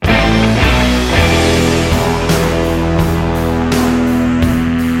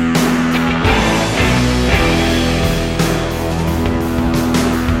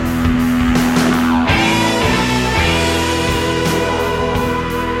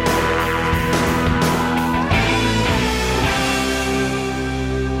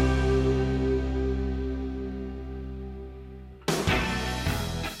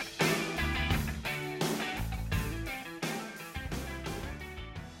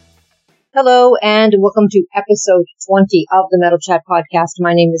Hello and welcome to episode 20 of the Metal Chat podcast.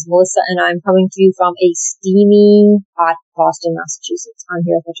 My name is Melissa and I'm coming to you from a steaming hot Boston, Massachusetts. I'm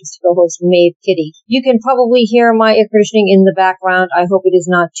here with my trusty co-host Maeve Kitty. You can probably hear my air conditioning in the background. I hope it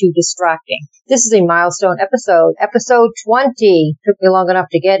is not too distracting. This is a milestone episode 20. Took me long enough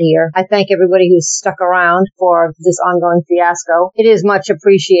to get here. I thank everybody who's stuck around for this ongoing fiasco. It is much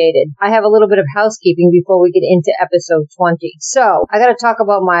appreciated. I have a little bit of housekeeping before we get into episode 20. So, I gotta talk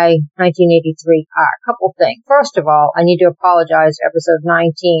about my 1983 arc. Couple things. First of all, I need to apologize for episode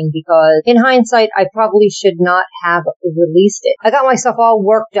 19 because in hindsight, I probably should not have released it. I got myself all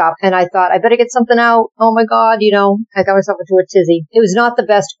worked up and I thought I better get something out. Oh my God, I got myself into a tizzy. It was not the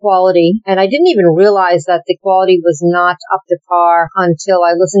best quality and I didn't even realize that the quality was not up to par until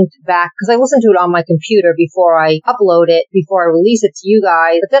I listened back because I listened to it on my computer before I upload it, before I release it to you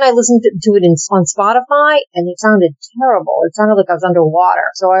guys. But then I listened to it on Spotify and it sounded terrible. It sounded like I was underwater.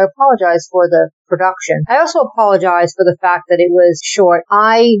 So I apologize for the production. I also apologize for the fact that it was short.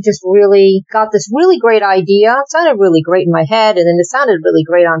 I just really got this really great idea. It sounded really great in my head and then it sounded really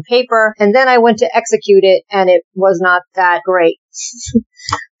great on paper. And then I went to execute it and it was not that great.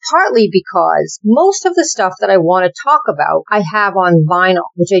 Partly because most of the stuff that I want to talk about, I have on vinyl,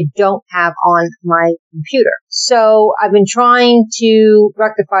 which I don't have on my computer. So I've been trying to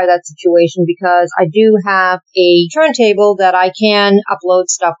rectify that situation because I do have a turntable that I can upload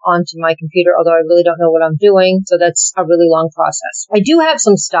stuff onto my computer, although I really don't know what I'm doing. So that's a really long process. I do have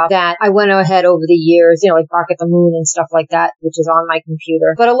some stuff that I went ahead over the years, like Bark at the Moon and stuff like that, which is on my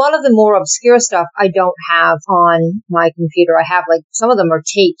computer. But a lot of the more obscure stuff I don't have on my computer. I have some of them are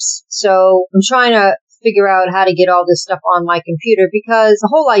tapes. So I'm trying to figure out how to get all this stuff on my computer because the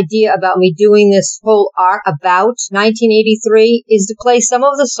whole idea about me doing this whole arc about 1983 is to play some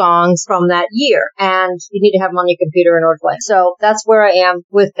of the songs from that year. And you need to have them on your computer in order to play. So that's where I am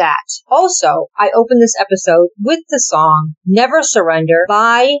with that. Also, I opened this episode with the song Never Surrender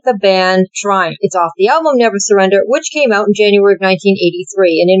by the band Triumph. It's off the album Never Surrender, which came out in January of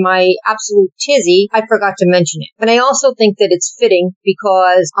 1983. And in my absolute tizzy, I forgot to mention it. And I also think that it's fitting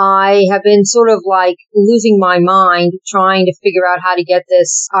because I have been sort of losing my mind trying to figure out how to get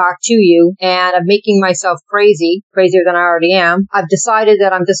this arc to you, and I'm making myself crazier than I already am. I've decided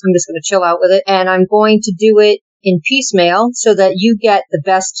that I'm just going to chill out with it, and I'm going to do it in piecemeal so that you get the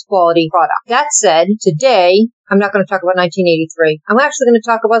best quality product. That said, today I'm not going to talk about 1983. I'm actually going to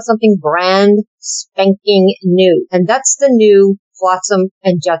talk about something brand spanking new, and that's the new Flotsam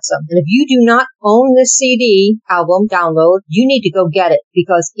and Jetsam. And if you do not own this CD album download, you need to go get it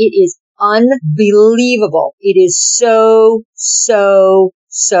because it is unbelievable. It is so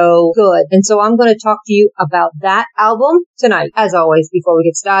good. And so I'm going to talk to you about that album tonight. As always, before we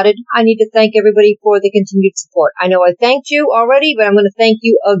get started, I need to thank everybody for the continued support. I know I thanked you already, but I'm going to thank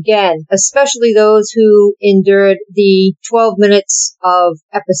you again, especially those who endured the 12 minutes of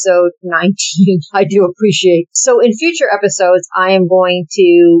episode 19. I do appreciate. So in future episodes, I am going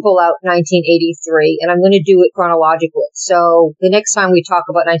to pull out 1983 and I'm going to do it chronologically. So the next time we talk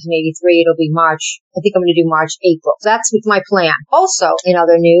about 1983, it'll be March. I think I'm going to do March, April. So that's my plan. Also, in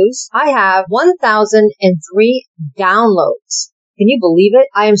other news, I have 1,003 downloads. Can you believe it?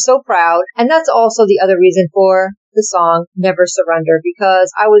 I am so proud. And that's also the other reason for the song Never Surrender,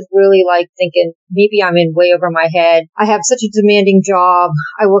 because I was really thinking maybe I'm in way over my head. I have such a demanding job.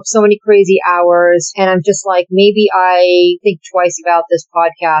 I work so many crazy hours and I'm just maybe I think twice about this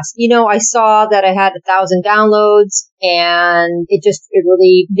podcast. I saw that I had 1,000 downloads and it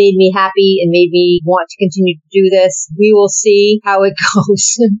really made me happy and made me want to continue to do this. We will see how it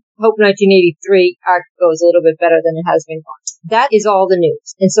goes. Hope 1983 arc goes a little bit better than it has been going. That is all the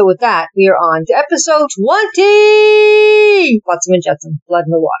news. And so with that, we are on to episode 20! Flotsam and Jetsam, Blood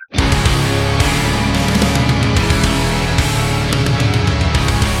in the Water.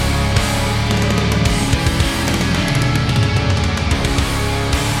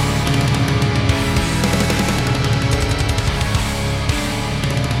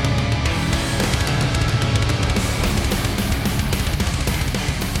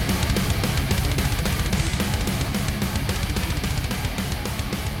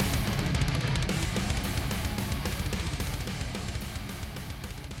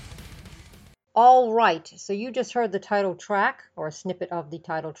 All right, so you just heard the title track, or a snippet of the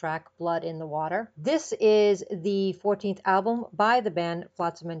title track, Blood in the Water. This is the 14th album by the band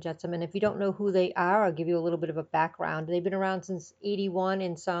Flotsam and Jetsam, and if you don't know who they are, I'll give you a little bit of a background. They've been around since 81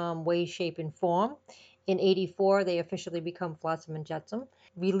 in some way, shape, and form. In 84, they officially become Flotsam and Jetsam.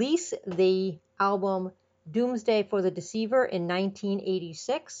 Release the album Doomsday for the Deceiver in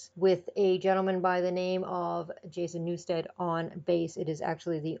 1986 with a gentleman by the name of Jason Newsted on bass. It is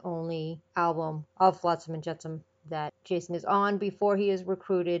actually the only album of Flotsam and Jetsam that Jason is on before he is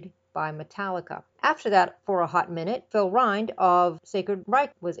recruited by Metallica. After that, for a hot minute, Phil Rind of Sacred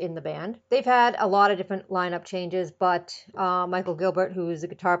Reich was in the band. They've had a lot of different lineup changes, but Michael Gilbert, who is the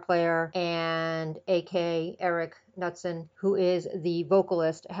guitar player, and A.K. Eric Knudsen, who is the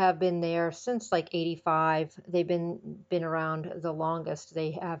vocalist, have been there since like 85. They've been around the longest.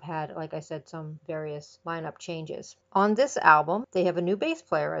 They have had, like I said, some various lineup changes. On this album, they have a new bass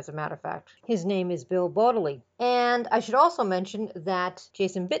player, as a matter of fact. His name is Bill Baudeley. And I should also mention that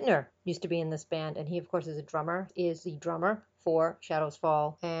Jason Bittner used to be in this band, and he, of course, is the drummer for Shadows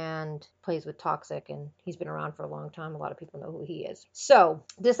Fall and plays with Toxic, and he's been around for a long time. A lot of people know who he is. So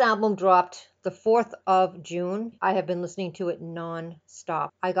this album dropped the 4th of June. I have been listening to it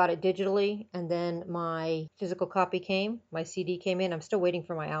non-stop. I got it digitally, and then my physical copy came. My CD came in. I'm still waiting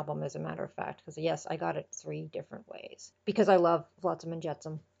for my album, as a matter of fact, because yes, I got it 3 different ways because I love Flotsam and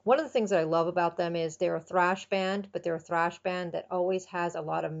Jetsam. One of the things that I love about them is they're a thrash band, but they're a thrash band that always has a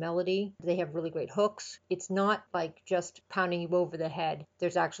lot of melody. They have really great hooks. It's not like just pounding you over the head.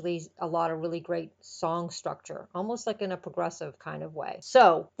 There's actually a lot of really great song structure, almost like in a progressive kind of way.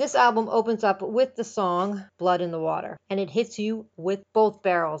 So this album opens up with the song Blood in the Water, and it hits you with both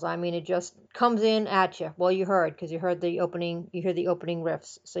barrels. I mean, it just comes in at you. Well, you heard, because you hear the opening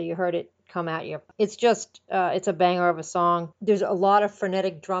riffs, so you heard it come at you. It's just, it's a banger of a song. There's a lot of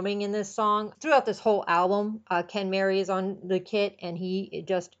frenetic drumming in this song. Throughout this whole album, Ken Mary is on the kit, and he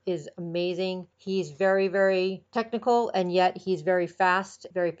just is amazing. He's very, very technical, and yet he's very fast,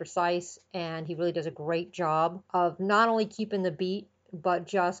 very precise, and he really does a great job of not only keeping the beat, but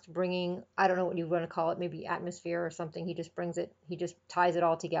just bringing, I don't know what you want to call it, maybe atmosphere or something. He just brings it, he just ties it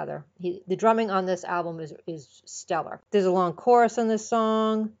all together. The drumming on this album is stellar. There's a long chorus on this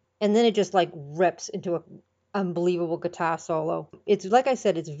song, and then it just like rips into an unbelievable guitar solo. It's, like I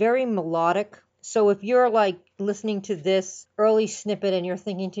said, it's very melodic. So if you're like listening to this early snippet and you're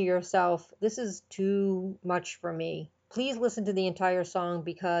thinking to yourself, this is too much for me, please listen to the entire song,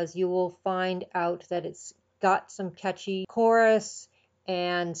 because you will find out that it's got some catchy chorus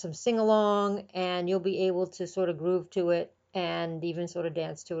and some sing-along, and you'll be able to sort of groove to it and even sort of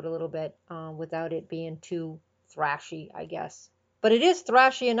dance to it a little bit without it being too thrashy, I guess. But it is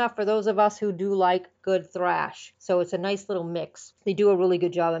thrashy enough for those of us who do like good thrash. So it's a nice little mix. They do a really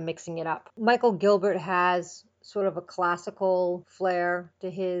good job of mixing it up. Michael Gilbert has sort of a classical flair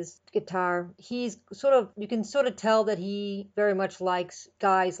to his guitar. He's sort of, you can sort of tell that he very much likes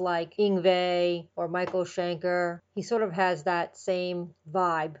guys like Yngwie or Michael Schenker. He sort of has that same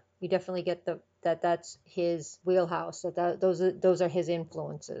vibe. You definitely get that's his wheelhouse, those are his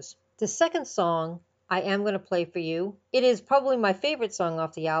influences. The second song I am going to play for you. It is probably my favorite song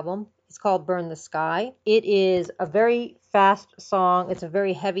off the album. It's called Burn the Sky. It is a very fast song. It's a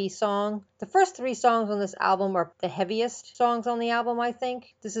very heavy song. The first 3 songs on this album are the heaviest songs on the album, I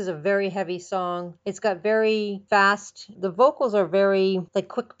think. This is a very heavy song. It's got very fast. The vocals are very like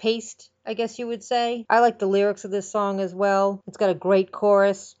quick paced, I guess you would say. I like the lyrics of this song as well. It's got a great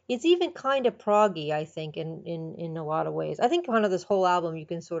chorus. It's even kind of proggy, I think, in a lot of ways. I think kind of this whole album you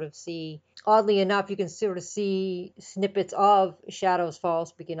can sort of see, oddly enough, you can sort of see snippets of Shadows Fall,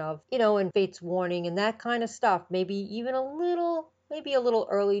 speaking of, and Fate's Warning and that kind of stuff. Maybe even a little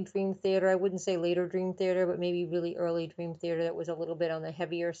early Dream Theater. I wouldn't say later Dream Theater, but maybe really early Dream Theater that was a little bit on the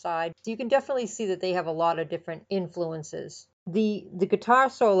heavier side. So you can definitely see that they have a lot of different influences. The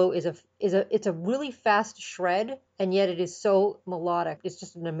guitar solo it's a really fast shred, and yet it is so melodic. It's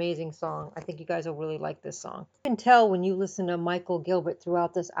just an amazing song. I think you guys will really like this song. You can tell when you listen to Michael Gilbert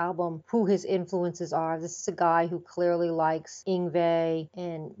throughout this album who his influences are. This is a guy who clearly likes Yngwie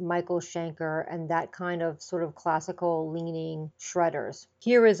and Michael Schenker and that kind of sort of classical leaning shredders.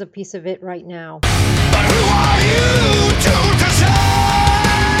 Here is a piece of it right now. But who are you to decide?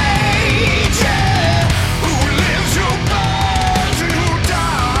 Yeah. Who lives, who burns, and who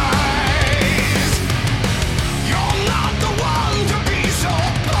dies? You're not the one to be so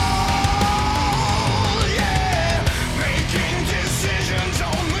bold, yeah. Making decisions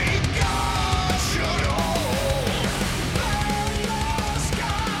only God should hold. Burn the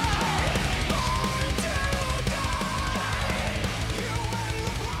sky, born to die. You and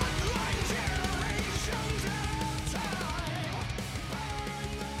the bloodline generations at a time.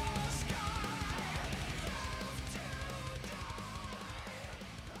 Burn the sky.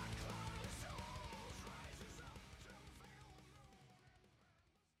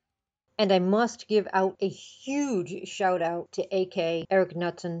 And I must give out a huge shout out to AK, Eric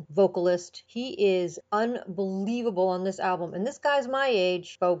Knudsen, vocalist. He is unbelievable on this album. And this guy's my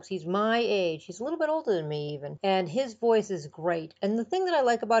age, folks. He's my age. He's a little bit older than me even. And his voice is great. And the thing that I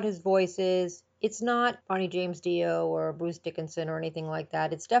like about his voice is it's not Barney James Dio or Bruce Dickinson or anything like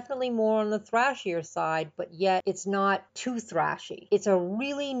that. It's definitely more on the thrashier side, but yet it's not too thrashy. It's a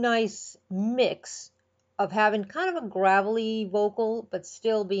really nice mix of having kind of a gravelly vocal, but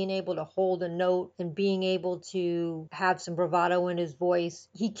still being able to hold a note and being able to have some bravado in his voice.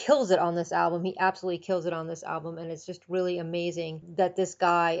 He kills it on this album. He absolutely kills it on this album. And it's just really amazing that this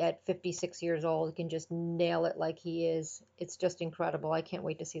guy at 56 years old can just nail it like he is. It's just incredible. I can't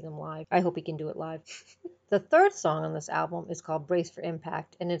wait to see them live. I hope he can do it live. The third song on this album is called Brace for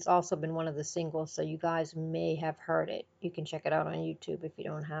Impact, and it's also been one of the singles, so you guys may have heard it. You can check it out on YouTube if you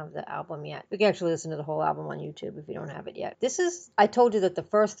don't have the album yet. You can actually listen to the whole album on YouTube if you don't have it yet. I told you that the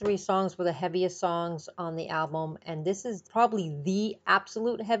first 3 songs were the heaviest songs on the album, and this is probably the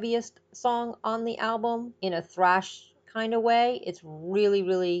absolute heaviest song on the album in a thrash kind of way. It's really,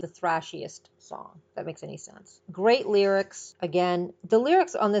 really the thrashiest song, if that makes any sense. Great lyrics. Again, the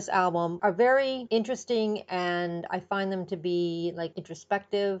lyrics on this album are very interesting, and I find them to be like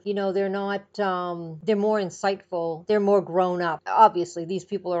introspective. You know, they're not, they're more insightful. They're more grown up. Obviously, these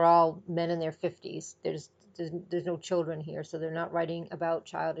people are all men in their 50s. There's no children here, so they're not writing about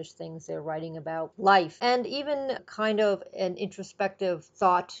childish things. They're writing about life, and even kind of an introspective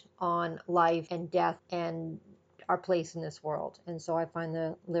thought on life and death and our place in this world. And so I find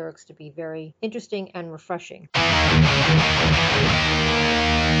the lyrics to be very interesting and refreshing.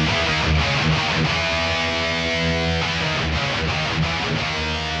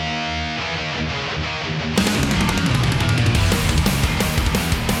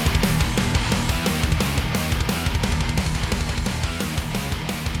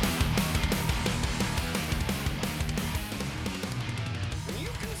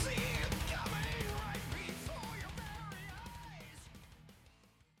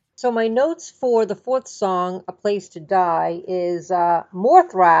 So my notes for the 4th song, A Place to Die, is more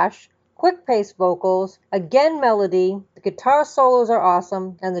thrash, quick-paced vocals, again melody, the guitar solos are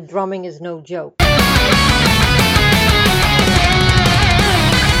awesome, and the drumming is no joke.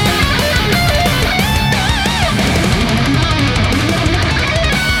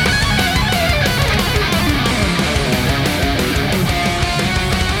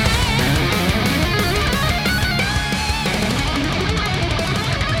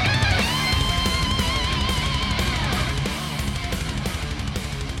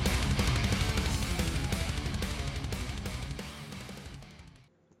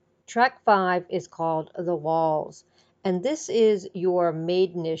 Track 5 is called The Walls, and this is your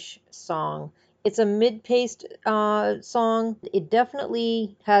maidenish song. It's a mid-paced song. It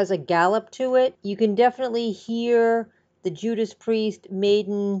definitely has a gallop to it. You can definitely hear the Judas Priest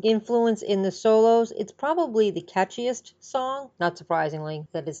Maiden influence in the solos. It's probably the catchiest song. Not surprisingly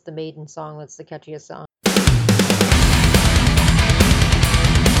that it's the Maiden song that's the catchiest song.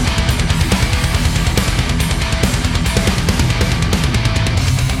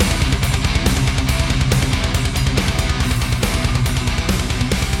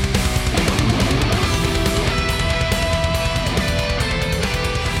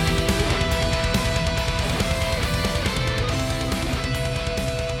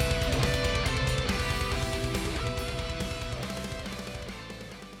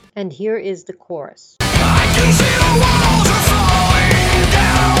 And here is the chorus. I can see the walls are falling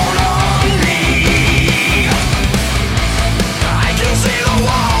down on me. I can see the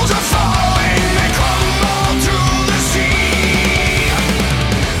walls are falling, they crumble to the sea.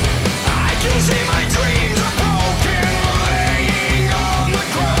 I can see my dreams are broken, laying on the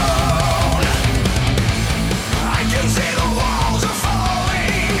ground. I can see the walls are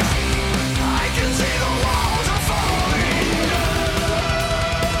falling. I can see the walls are falling down.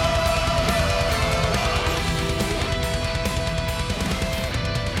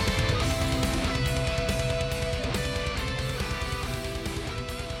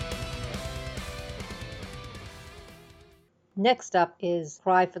 Next up is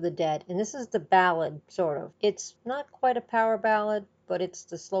Cry for the Dead, and this is the ballad, sort of. It's not quite a power ballad, but it's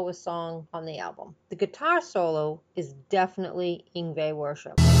the slowest song on the album. The guitar solo is definitely Yngwie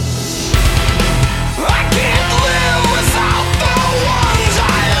worship. I can't live without the ones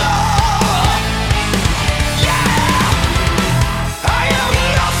I love. Yeah, I am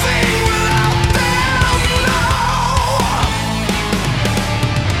nothing without them now.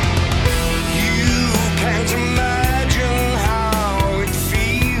 You can't imagine how it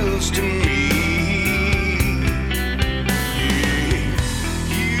feels to me.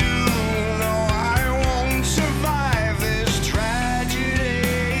 You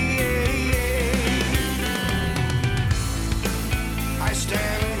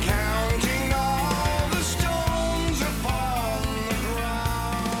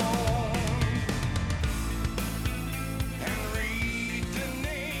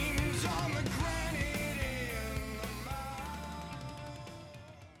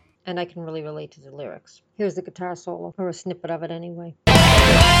and I can really relate to the lyrics. Here's the guitar solo, or a snippet of it anyway.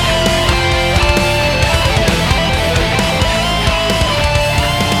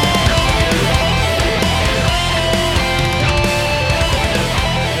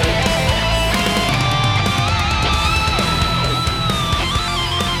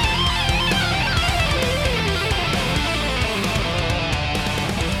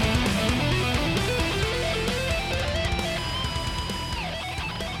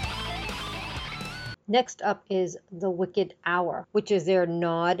 Next up is The Wicked Hour, which is their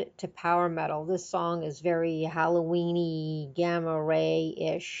nod to power metal. This song is very Halloween-y, gamma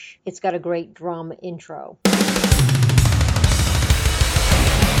ray-ish. It's got a great drum intro.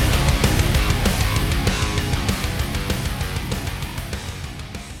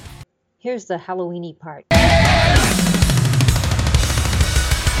 Here's the Halloween-y part.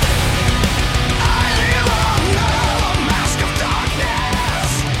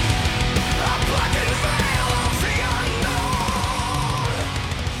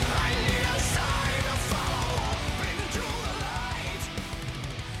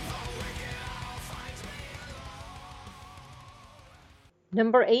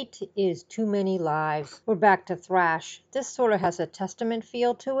 Number 8 is Too Many Lives. We're back to thrash. This sort of has a Testament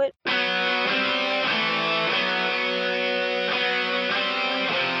feel to it.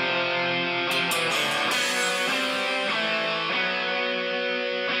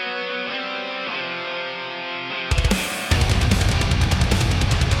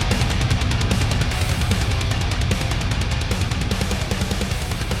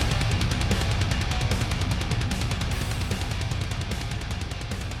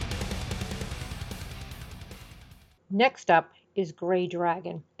 Next up is Grey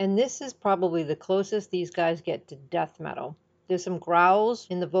Dragon, and this is probably the closest these guys get to death metal. There's some growls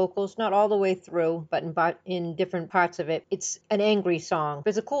in the vocals, not all the way through, but in different parts of it. It's an angry song, but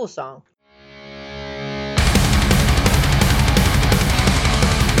it's a cool song.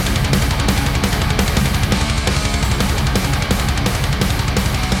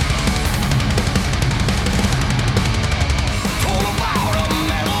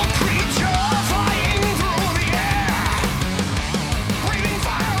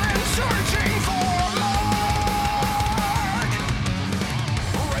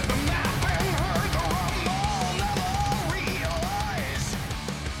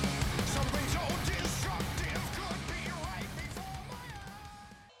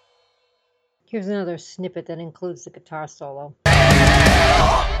 Here's another snippet that includes the guitar solo.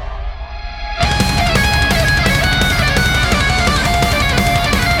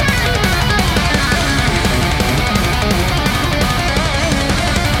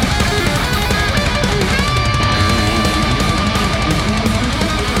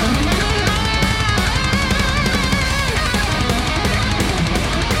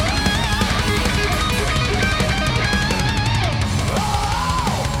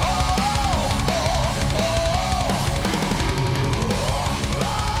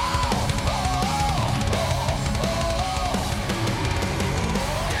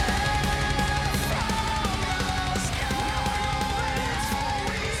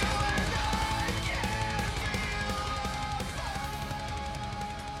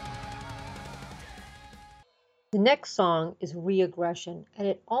 The next song is Reaggression, and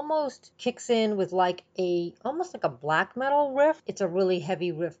it almost kicks in with almost like a black metal riff. It's a really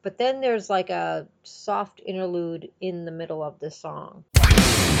heavy riff, but then there's like a soft interlude in the middle of the song.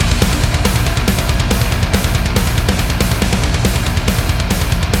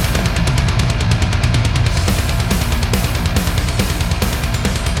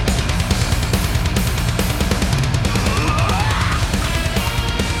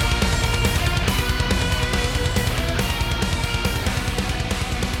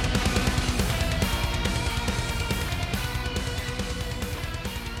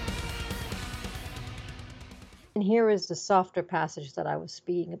 And here is the softer passage that I was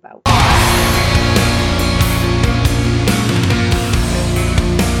speaking about.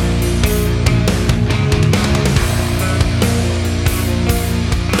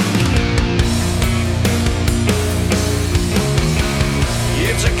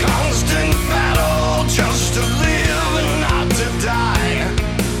 It's a constant battle just to live and not to die.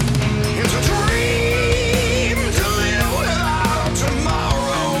 It's a dream to live without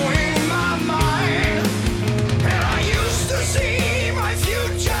tomorrow in my mind. And I used to see my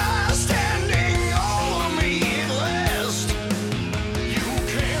future stand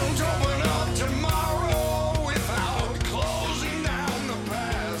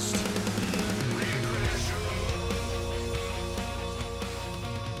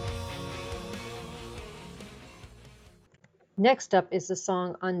Next up is the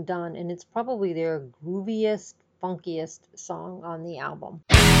song Undone, and it's probably their grooviest, funkiest song on the album.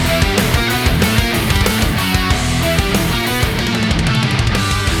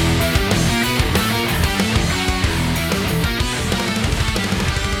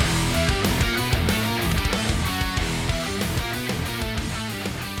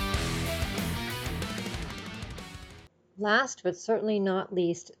 Last but certainly not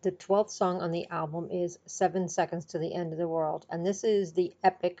least, the 12th song on the album is 7 Seconds to the End of the World, and this is the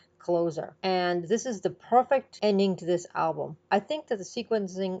epic closer. And this is the perfect ending to this album. I think that the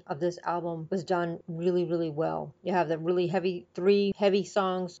sequencing of this album was done really, really well. You have the really heavy, 3 heavy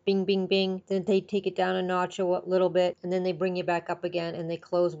songs, bing, bing, bing, then they take it down a notch a little bit, and then they bring you back up again, and they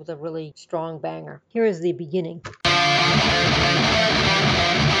close with a really strong banger. Here is the beginning.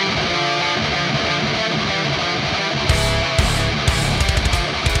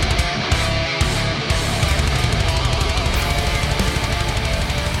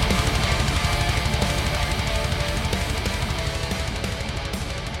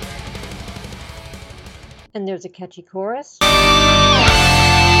 And there's a catchy chorus.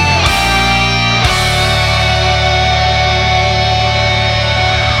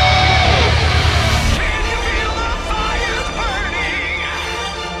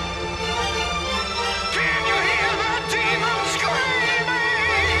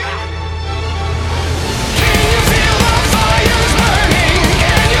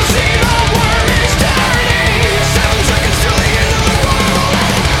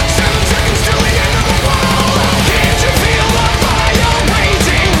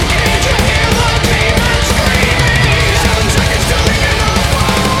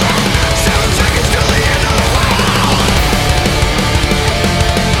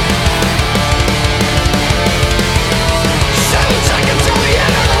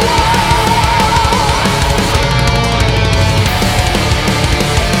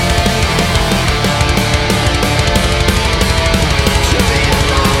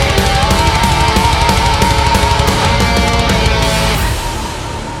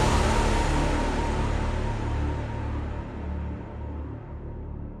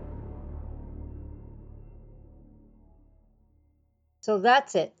 So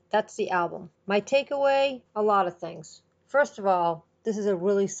that's it. That's the album. My takeaway, a lot of things. First of all, this is a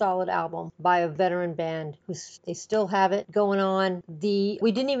really solid album by a veteran band they still have it going on. We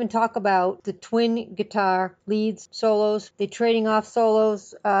didn't even talk about the twin guitar leads, solos, the trading off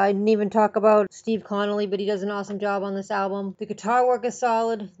solos. I didn't even talk about Steve Connolly, but he does an awesome job on this album. The guitar work is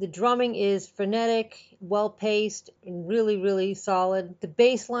solid. The drumming is frenetic, well-paced, and really, really solid. The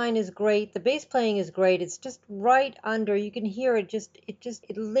bass line is great. The bass playing is great. It's just right under. You can hear it.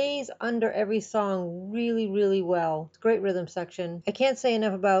 It lays under every song really, really well. It's a great rhythm section. I can't say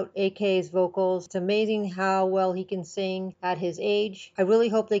enough about AK's vocals. It's amazing how well he can sing at his age. I really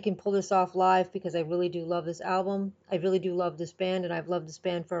hope they can pull this off live because I really do love this album. I really do love this band, and I've loved this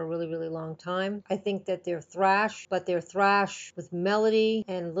band for a really, really long time. I think that they're thrash, but they're thrash with melody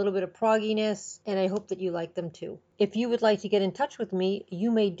and a little bit of progginess, and I hope that you like them too. If you would like to get in touch with me,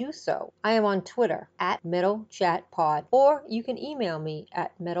 you may do so. I am on Twitter at MetalChatPod, or you can email me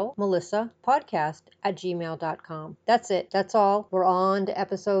at metalmelissapodcast@gmail.com. That's it. That's all. We're on to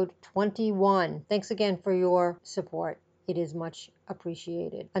episode 21. Thanks again for your support. It is much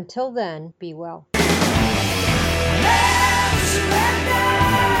appreciated. Until then, be well.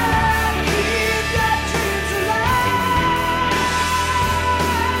 Surrender.